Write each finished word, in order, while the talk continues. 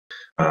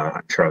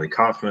I'm Charlie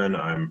Kaufman.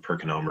 I'm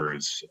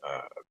PerkinElmer's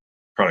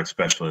product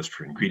specialist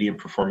for ingredient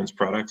performance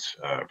products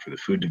for the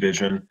food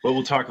division. What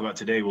we'll talk about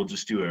today, we'll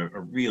just do a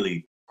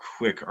really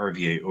quick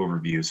RVA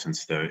overview,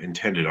 since the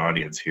intended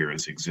audience here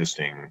is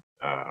existing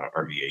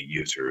RVA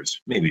users,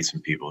 maybe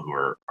some people who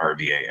are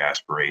RVA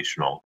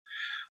aspirational.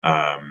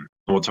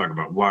 We'll talk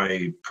about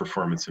why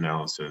performance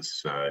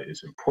analysis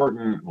is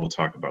important. We'll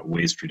talk about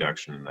waste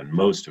reduction, and then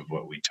most of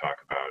what we talk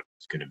about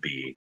is going to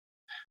be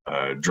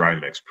dry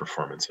mix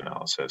performance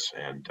analysis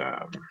and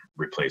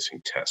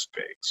replacing test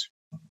bakes.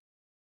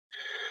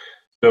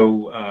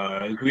 So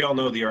as we all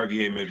know, the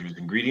RVA measures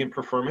ingredient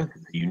performance.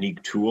 It's a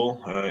unique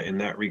tool in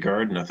that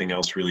regard. Nothing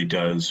else really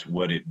does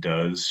what it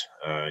does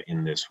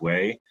in this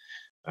way.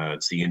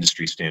 It's the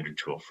industry standard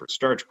tool for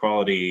starch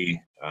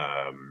quality,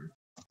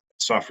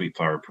 soft wheat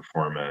flour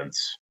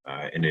performance,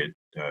 and it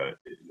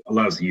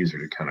allows the user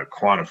to kind of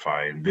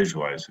quantify and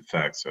visualize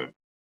effects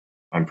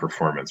on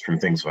performance from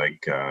things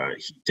like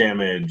heat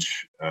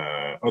damage,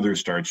 other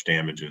starch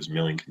damages,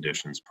 milling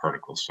conditions,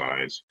 particle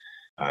size,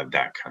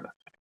 that kind of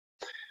thing.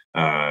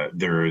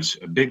 There's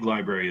a big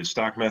library of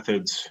stock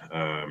methods.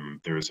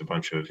 There's a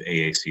bunch of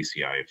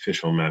AACCI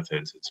official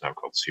methods. It's now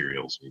called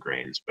cereals and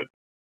grains, but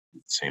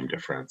same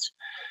difference.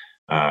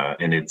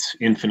 And it's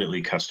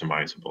infinitely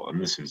customizable. And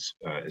this is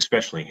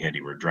especially handy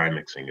where dry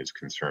mixing is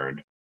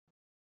concerned,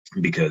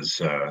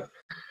 because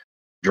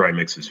dry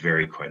mixes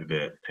vary quite a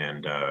bit.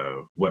 And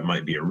what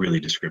might be a really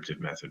descriptive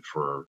method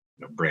for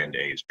brand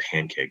A's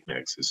pancake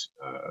mix is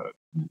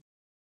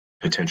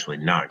potentially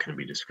not going to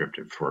be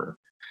descriptive for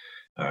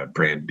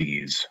brand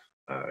B's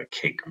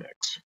cake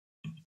mix.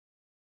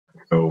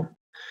 So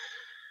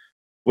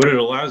what it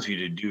allows you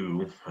to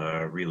do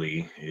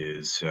really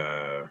is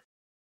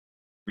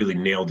really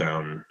nail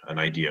down an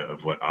idea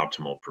of what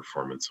optimal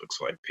performance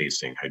looks like: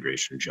 pasting,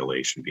 hydration,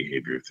 gelation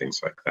behavior,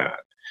 things like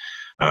that.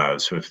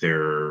 So if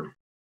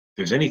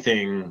there's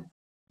anything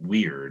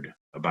weird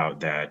about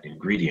that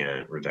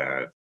ingredient or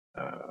that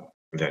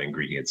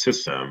ingredient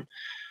system,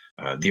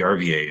 the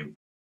RVA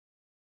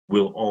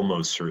will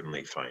almost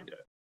certainly find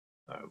it.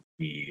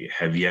 We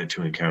have yet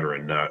to encounter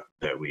a nut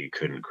that we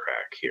couldn't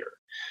crack here.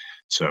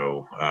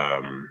 So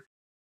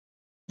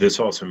this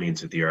also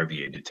means that the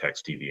RVA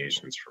detects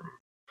deviations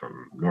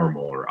from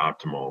normal or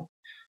optimal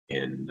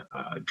in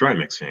dry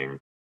mixing,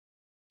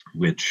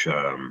 which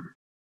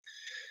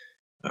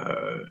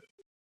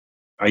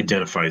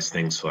identifies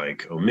things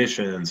like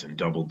omissions and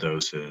double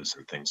doses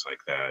and things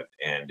like that,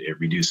 and it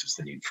reduces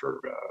the need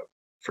for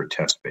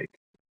test baking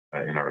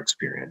in our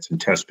experience.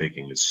 And test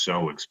baking is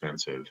so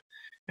expensive,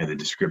 and the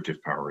descriptive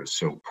power is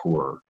so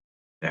poor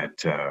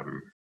that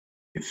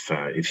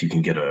if you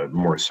can get a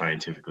more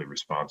scientifically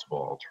responsible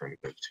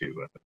alternative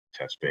to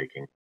test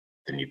baking,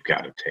 then you've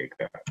got to take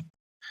that.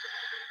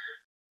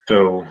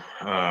 So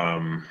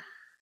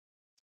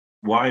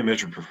why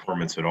measure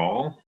performance at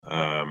all?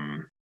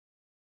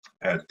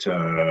 At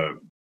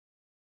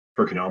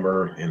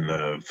PerkinElmer in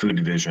the food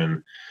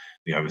division,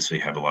 we obviously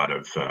have a lot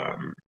of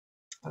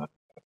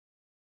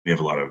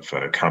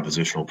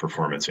compositional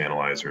performance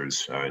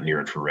analyzers,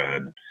 near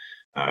infrared,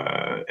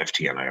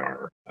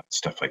 FTNIR,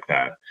 stuff like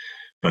that.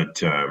 But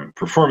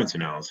performance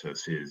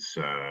analysis is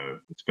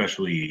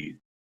especially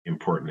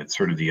important. It's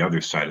sort of the other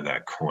side of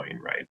that coin,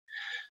 right?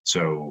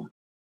 So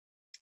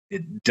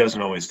it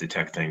doesn't always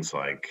detect things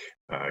like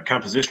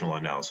compositional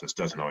analysis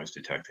doesn't always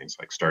detect things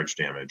like starch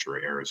damage or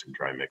errors in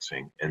dry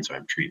mixing,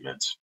 enzyme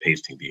treatments,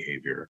 pasting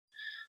behavior,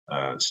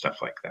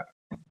 stuff like that.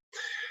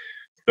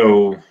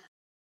 So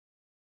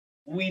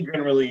we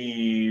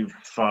generally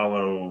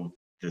follow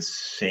the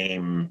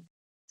same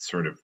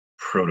sort of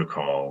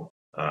protocol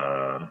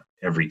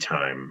every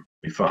time.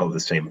 We follow the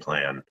same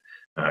plan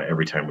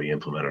every time we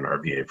implement an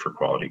RVA for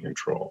quality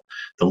control.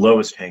 The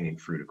lowest hanging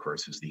fruit, of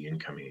course, is the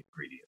incoming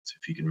ingredients.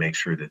 If you can make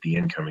sure that the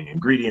incoming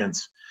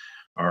ingredients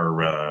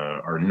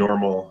are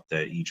normal,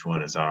 that each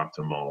one is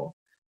optimal,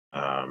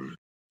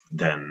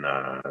 then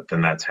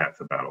that's half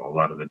the battle. A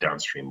lot of the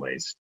downstream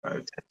waste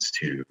tends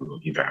to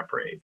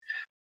evaporate.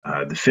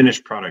 The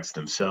finished products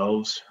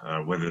themselves,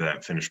 whether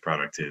that finished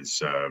product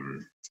is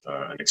an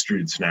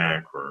extruded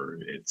snack or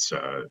it's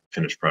a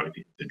finished product,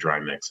 the dry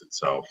mix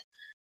itself,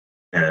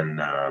 and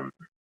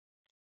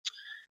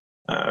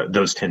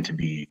those tend to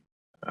be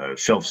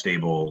shelf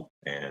stable,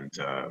 and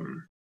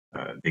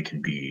they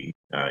can be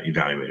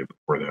evaluated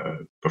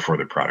before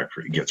the product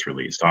gets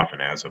released,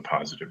 often as a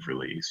positive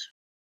release.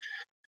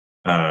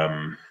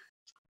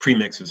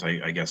 Premixes,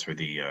 I guess, are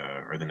the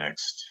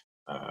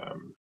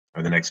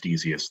next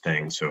easiest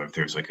thing. So if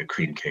there's like a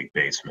cream cake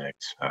base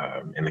mix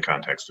in the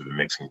context of a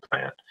mixing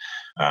plant,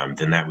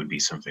 then that would be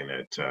something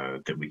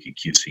that we could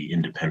QC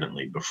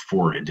independently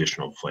before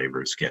additional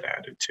flavors get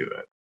added to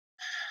it.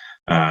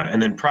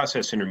 And then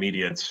process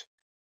intermediates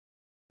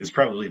is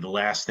probably the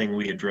last thing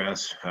we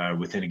address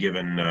within a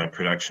given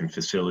production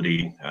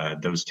facility.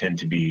 Those tend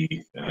to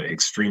be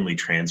extremely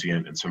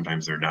transient, and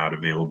sometimes they're not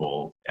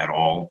available at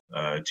all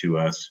to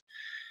us.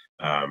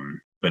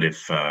 But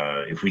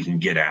if we can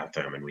get at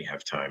them and we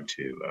have time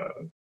to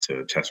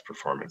test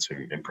performance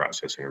in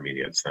process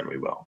intermediates, then we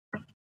will.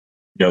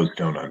 no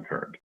stone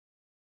unturned.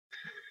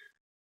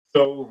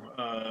 So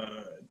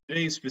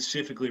today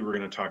specifically, we're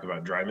going to talk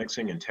about dry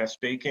mixing and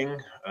test baking.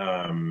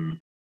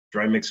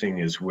 Dry mixing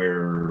is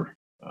where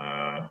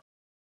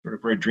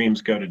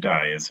dreams go to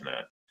die, isn't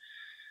it?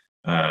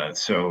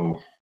 So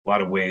a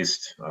lot of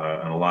waste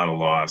and a lot of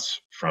loss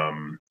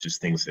from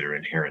just things that are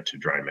inherent to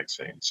dry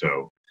mixing.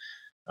 So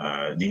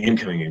the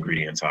incoming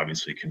ingredients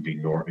obviously can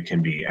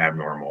be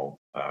abnormal.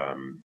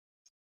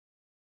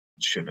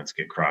 Shipments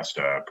get crossed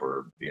up,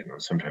 or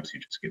sometimes you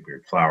just get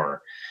weird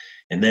flour.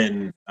 And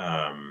then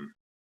at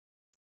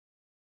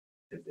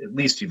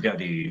least you've got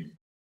the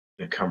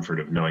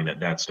comfort of knowing that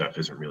that stuff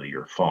isn't really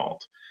your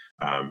fault.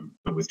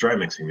 But with dry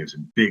mixing, there's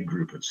a big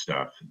group of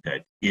stuff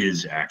that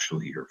is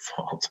actually your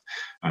fault.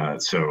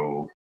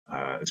 So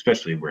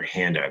especially where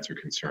hand adds are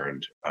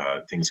concerned,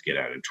 things get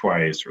added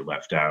twice or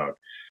left out,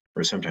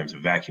 or sometimes a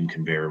vacuum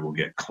conveyor will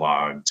get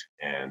clogged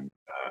and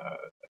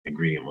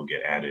ingredient will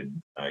get added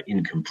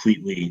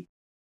incompletely.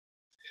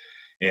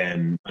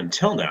 And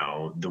until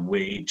now, the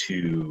way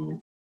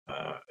to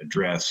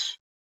address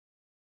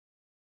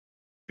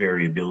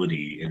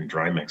variability in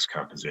dry mix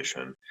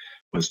composition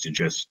was to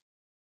just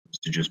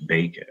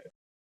bake it.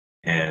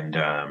 And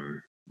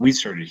we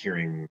started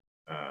hearing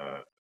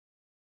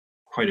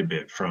quite a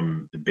bit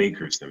from the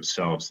bakers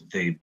themselves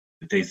that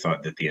they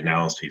thought that the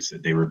analyses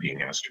that they were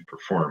being asked to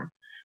perform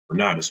were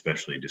not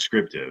especially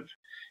descriptive,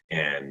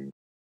 and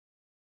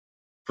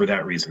for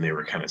that reason they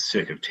were kind of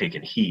sick of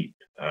taking heat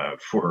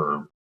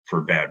for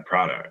bad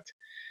product.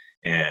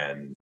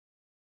 And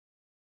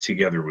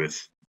together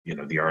with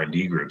the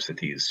R&D groups at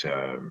these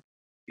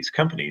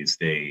companies,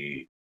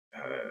 they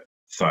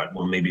thought,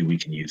 well, maybe we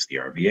can use the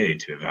RVA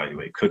to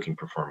evaluate cooking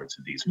performance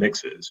of these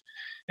mixes,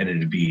 and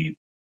it'd be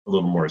a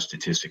little more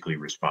statistically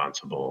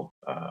responsible.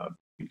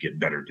 You'd get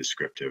better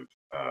descriptive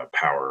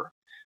power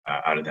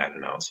out of that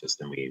analysis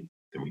than we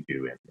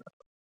do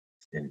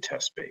in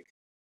test bake.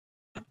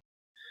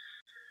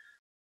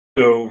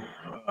 So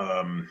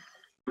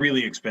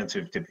really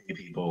expensive to pay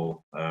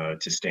people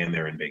to stand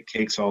there and bake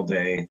cakes all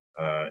day.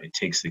 It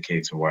takes the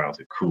cakes a while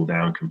to cool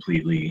down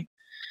completely.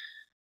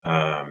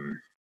 And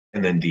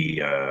then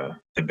the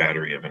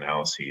battery of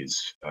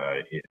analyses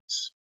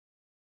is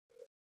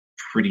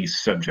pretty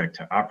subject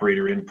to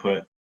operator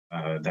input,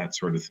 that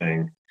sort of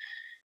thing.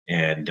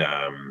 And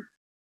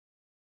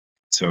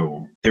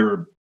so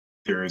there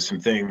are some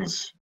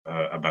things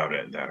about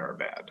it that are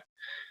bad.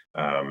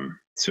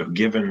 So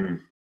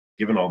given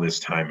all this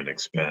time and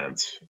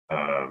expense,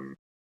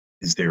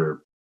 is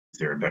there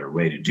a better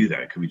way to do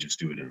that? Could we just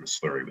do it in the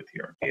slurry with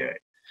the RVA?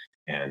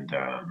 And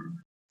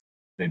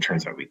it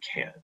turns out we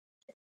can't.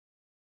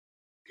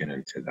 Get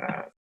into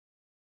that.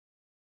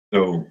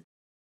 So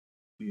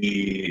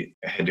we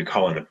had to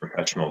call in a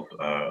professional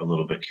a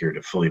little bit here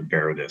to fully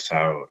bear this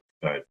out,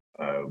 but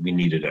we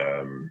needed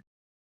a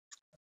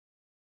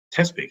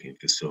test baking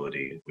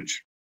facility,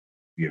 which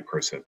we of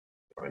course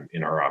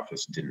in our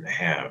office didn't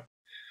have.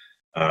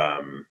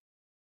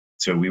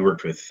 So we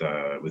worked with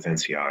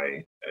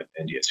NCI at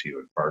NDSU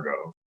at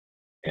Fargo,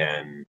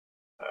 and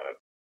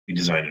we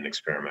designed an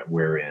experiment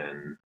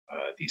wherein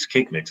these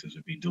cake mixes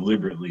would be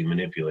deliberately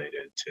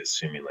manipulated to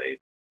simulate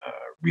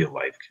real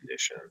life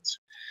conditions,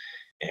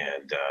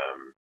 and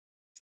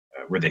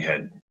where they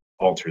had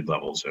altered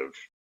levels of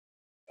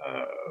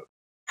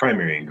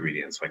primary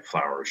ingredients like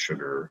flour,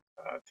 sugar,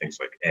 things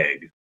like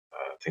egg,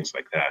 things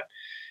like that,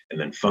 and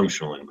then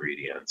functional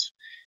ingredients.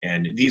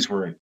 And these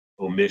weren't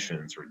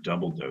omissions or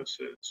double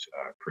doses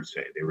per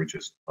se. They were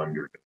just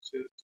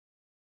underdoses.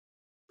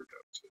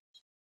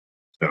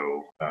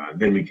 So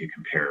then we could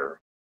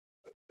compare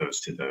those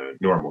to the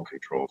normal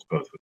controls,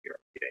 both with the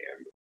RVA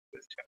and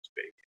with test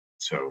baking.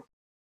 So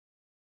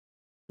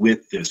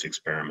with this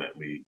experiment,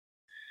 we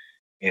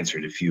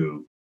answered a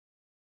few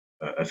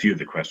of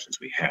the questions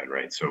we had,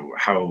 right? So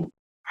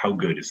how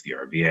good is the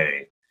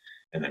RVA,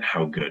 and then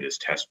how good is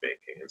test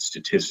baking? And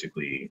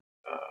statistically,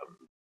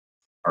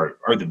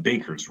 are the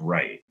bakers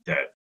right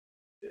that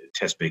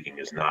test baking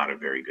is not a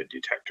very good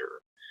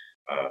detector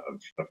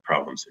of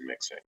problems in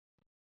mixing?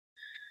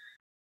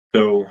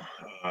 So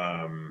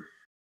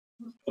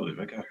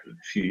I got it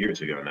a few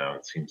years ago now,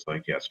 it seems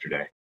like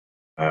yesterday,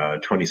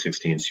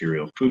 2016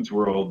 Cereal Foods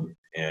World.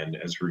 And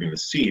as we're going to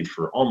see,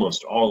 for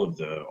almost all of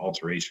the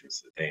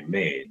alterations that they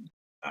made,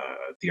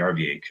 the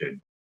RVA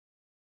could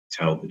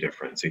tell the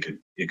difference.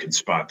 It could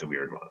spot the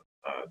weird one,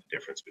 the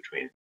difference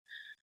between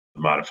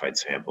the modified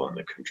sample and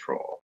the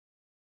control.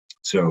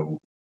 So,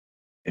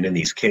 and in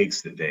these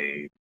cakes that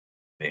they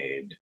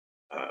made,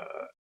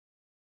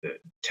 the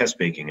test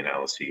baking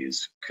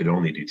analyses could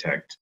only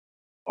detect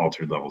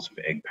altered levels of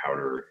egg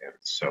powder and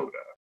soda,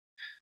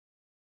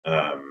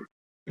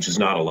 which is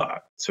not a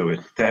lot. So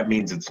that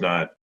means it's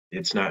not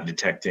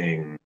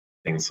detecting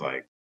things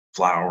like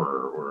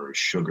flour or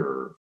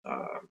sugar,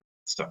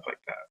 stuff like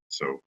that.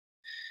 So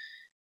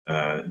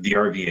the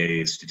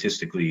RVA is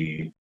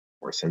statistically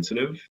more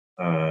sensitive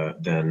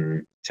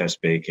than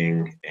test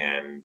baking,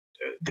 and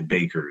the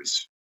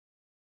bakers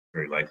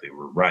very likely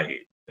were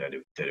right that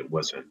it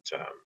wasn't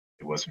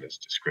as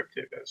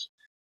descriptive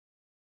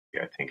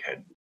I think,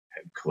 had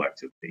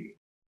collectively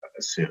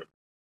assumed.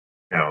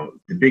 Now,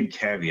 the big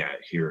caveat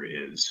here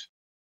is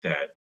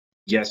that,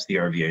 yes, the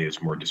RVA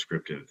is more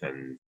descriptive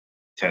than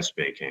test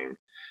baking,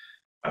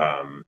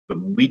 but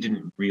we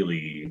didn't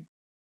really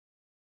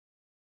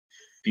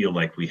feel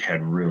like we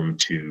had room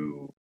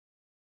to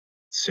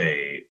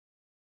say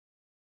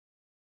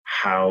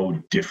how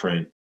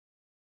different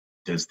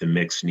does the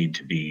mix need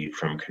to be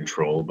from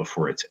control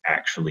before it's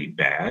actually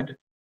bad.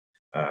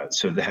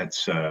 So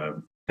that's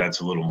a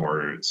little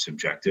more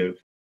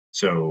subjective.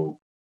 So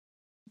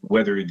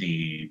whether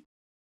the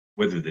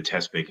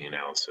test baking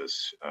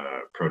analysis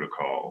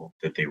protocol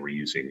that they were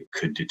using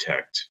could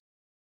detect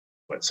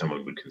what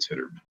someone would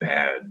consider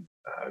bad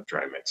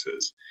dry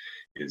mixes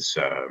is,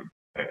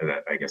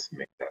 I guess,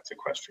 that's a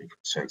question for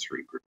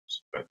sensory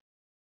groups. But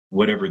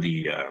whatever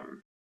the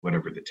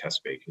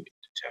test baking can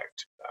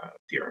detect,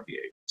 the RVA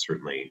can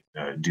certainly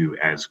do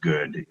as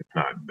good, if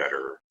not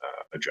better,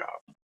 a job.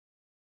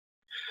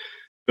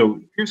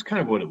 So here's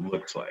kind of what it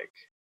looks like.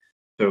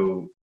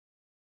 So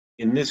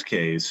in this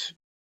case,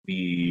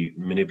 we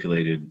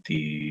manipulated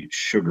the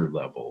sugar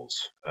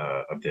levels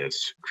of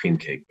this cream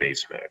cake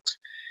base mix,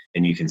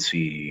 and you can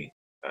see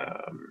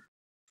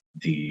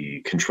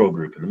the control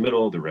group in the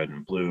middle, the red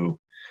and blue.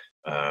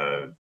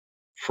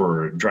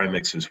 For dry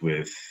mixes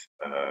with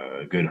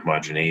good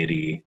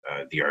homogeneity,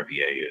 the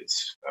RVA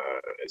is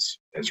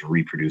as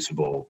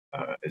reproducible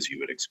as you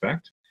would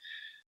expect.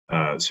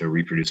 So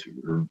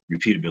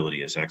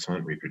repeatability is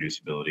excellent,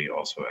 reproducibility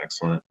also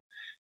excellent.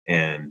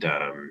 And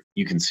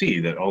you can see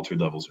that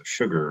altered levels of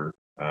sugar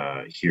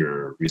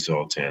here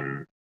result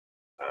in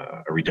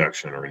a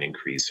reduction or an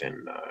increase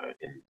in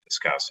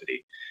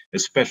viscosity,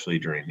 especially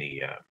during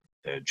the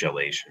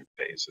gelation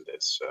phase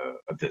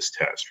of this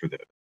test, where the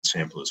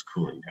sample is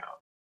cooling down.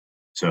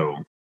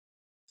 So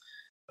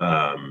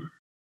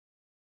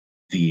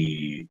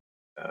the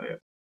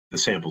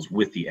samples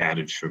with the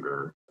added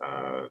sugar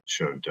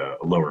showed a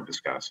lower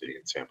viscosity,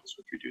 and samples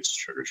with reduced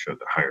sugar showed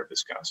the higher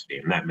viscosity,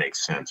 and that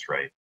makes sense,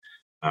 right?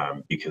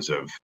 Because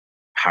of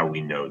how we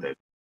know that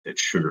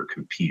sugar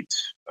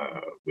competes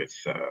with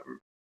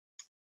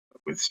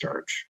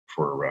starch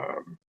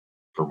for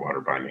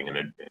water binding,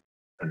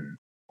 and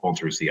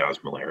alters the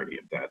osmolarity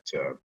of that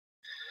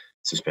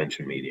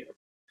suspension medium.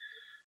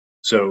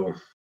 So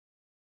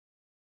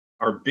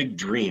our big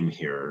dream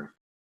here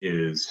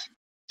is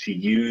to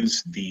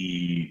use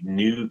the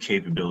new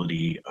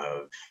capability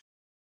of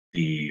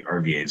the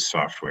RVA's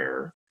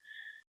software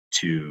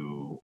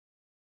to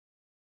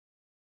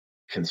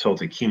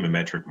consult a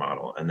chemometric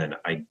model and then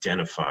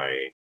identify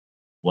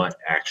what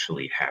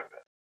actually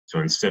happened.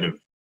 So instead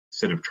of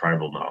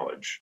tribal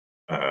knowledge,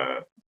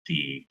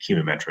 the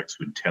chemometrics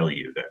would tell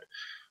you that,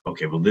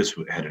 okay, well, this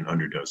had an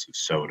underdose of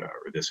soda,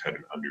 or this had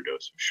an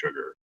underdose of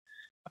sugar,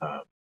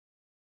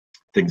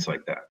 things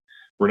like that.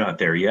 We're not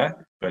there yet,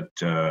 but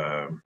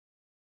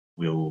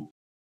we'll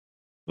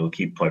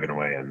keep plugging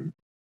away, and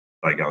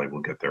by golly,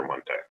 we'll get there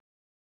one day.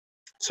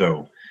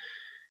 So,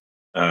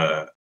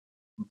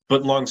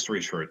 but long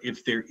story short,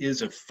 if there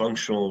is a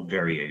functional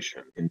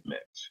variation in the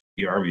mix,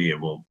 the RVA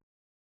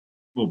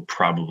will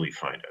probably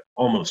find it,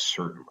 almost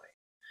certainly.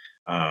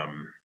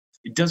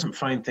 It doesn't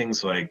find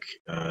things like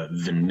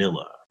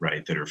vanilla,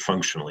 right, that are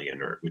functionally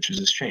inert, which is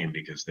a shame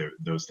because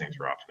those things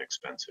are often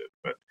expensive.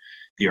 But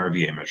the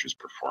RVA measures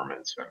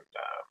performance, and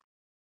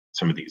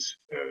some of these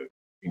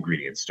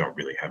ingredients don't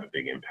really have a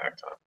big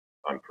impact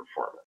on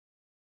performance.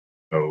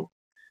 So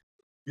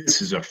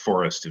this is a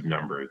forest of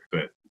numbers,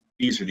 but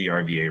these are the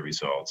RVA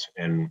results.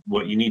 And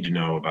what you need to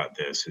know about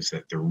this is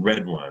that the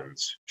red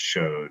ones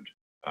showed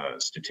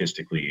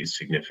statistically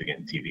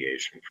significant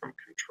deviation from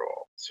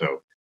control.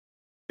 So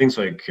things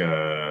like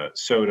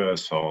soda,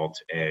 salt,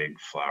 egg,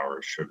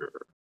 flour, sugar,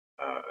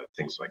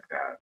 things like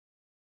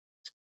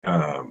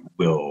that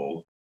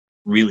will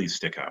really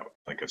stick out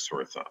like a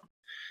sore thumb.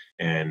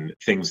 And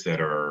things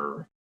that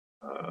are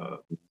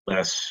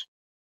less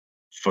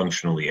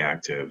functionally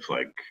active,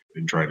 like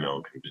dry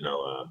milk and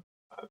vanilla,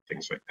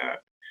 things like that,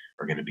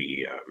 are going to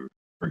be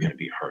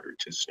harder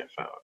to sniff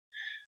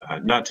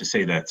out. Not to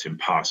say that's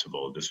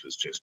impossible. This was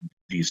just,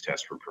 these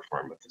tests were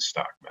performed with the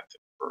stock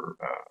method for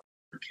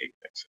cake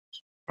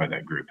mixes by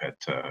that group at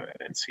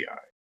NCI.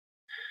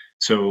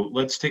 So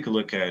let's take a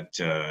look at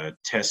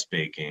test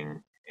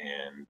baking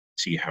and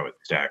see how it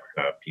stacks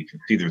up. You can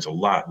see there's a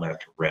lot less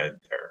red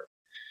there.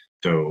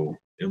 So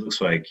it looks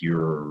like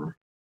you're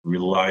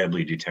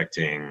reliably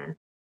detecting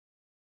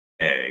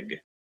egg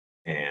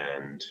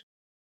and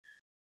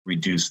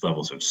reduced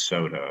levels of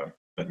soda,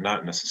 but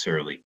not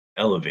necessarily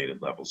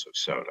elevated levels of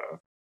soda.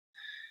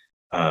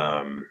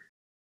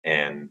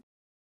 And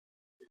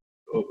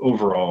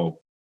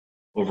overall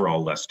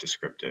less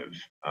descriptive.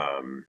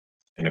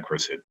 And of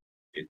course,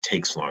 it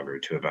takes longer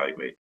to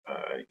evaluate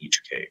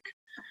each cake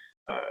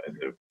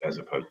as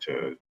opposed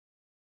to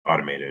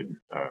automated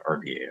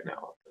RVA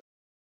analysis.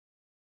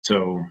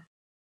 So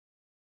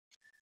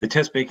the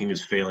test baking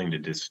is failing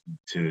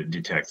to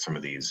detect some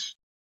of these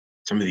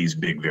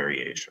big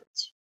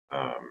variations,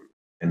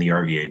 and the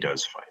RVA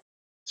does find it.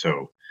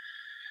 So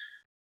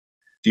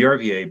The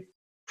RVA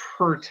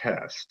per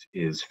test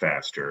is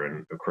faster,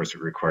 and of course,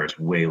 it requires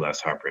way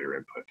less operator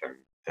input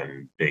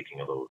than baking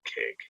a little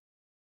cake.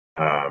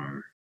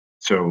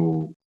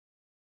 So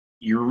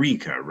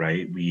Eureka,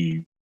 right?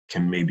 We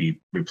can maybe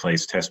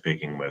replace test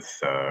baking with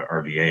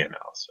RVA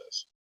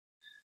analysis,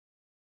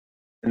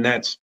 and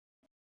that's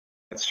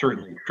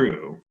certainly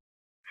true.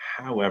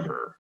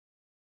 However,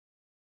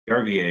 the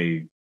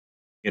RVA,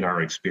 in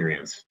our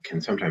experience, can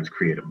sometimes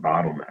create a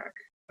bottleneck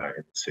in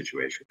the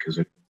situation because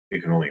it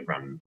can only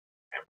run,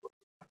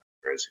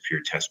 whereas if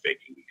you're test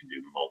baking, you can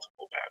do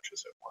multiple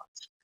batches at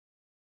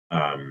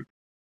once.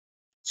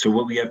 So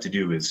what we have to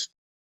do is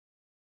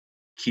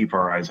keep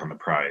our eyes on the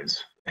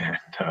prize and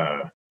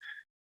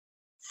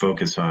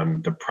focus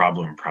on the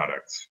problem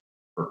products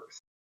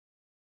first.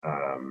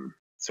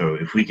 So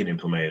if we can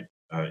implement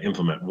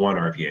one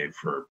RVA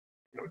for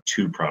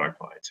 2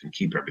 product lines and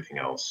keep everything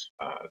else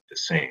the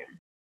same,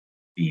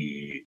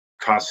 the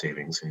cost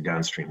savings and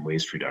downstream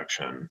waste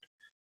reduction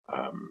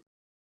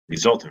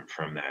resultant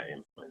from that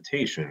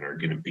implementation are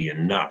going to be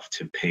enough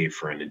to pay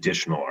for an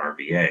additional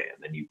RVA,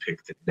 and then you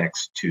pick the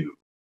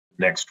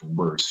next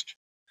worst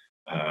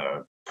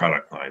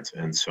product lines,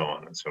 and so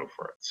on and so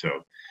forth.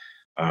 So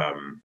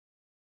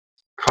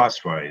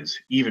cost-wise,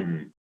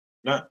 even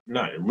not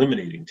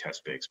eliminating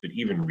test bakes, but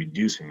even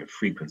reducing the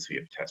frequency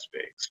of test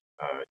bakes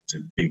is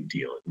a big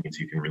deal. It means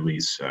you can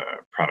release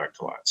product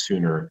a lot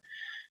sooner,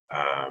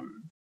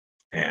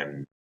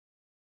 and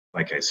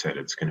like I said,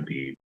 it's going to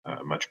be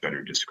much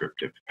better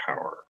descriptive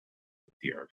power with the RVA.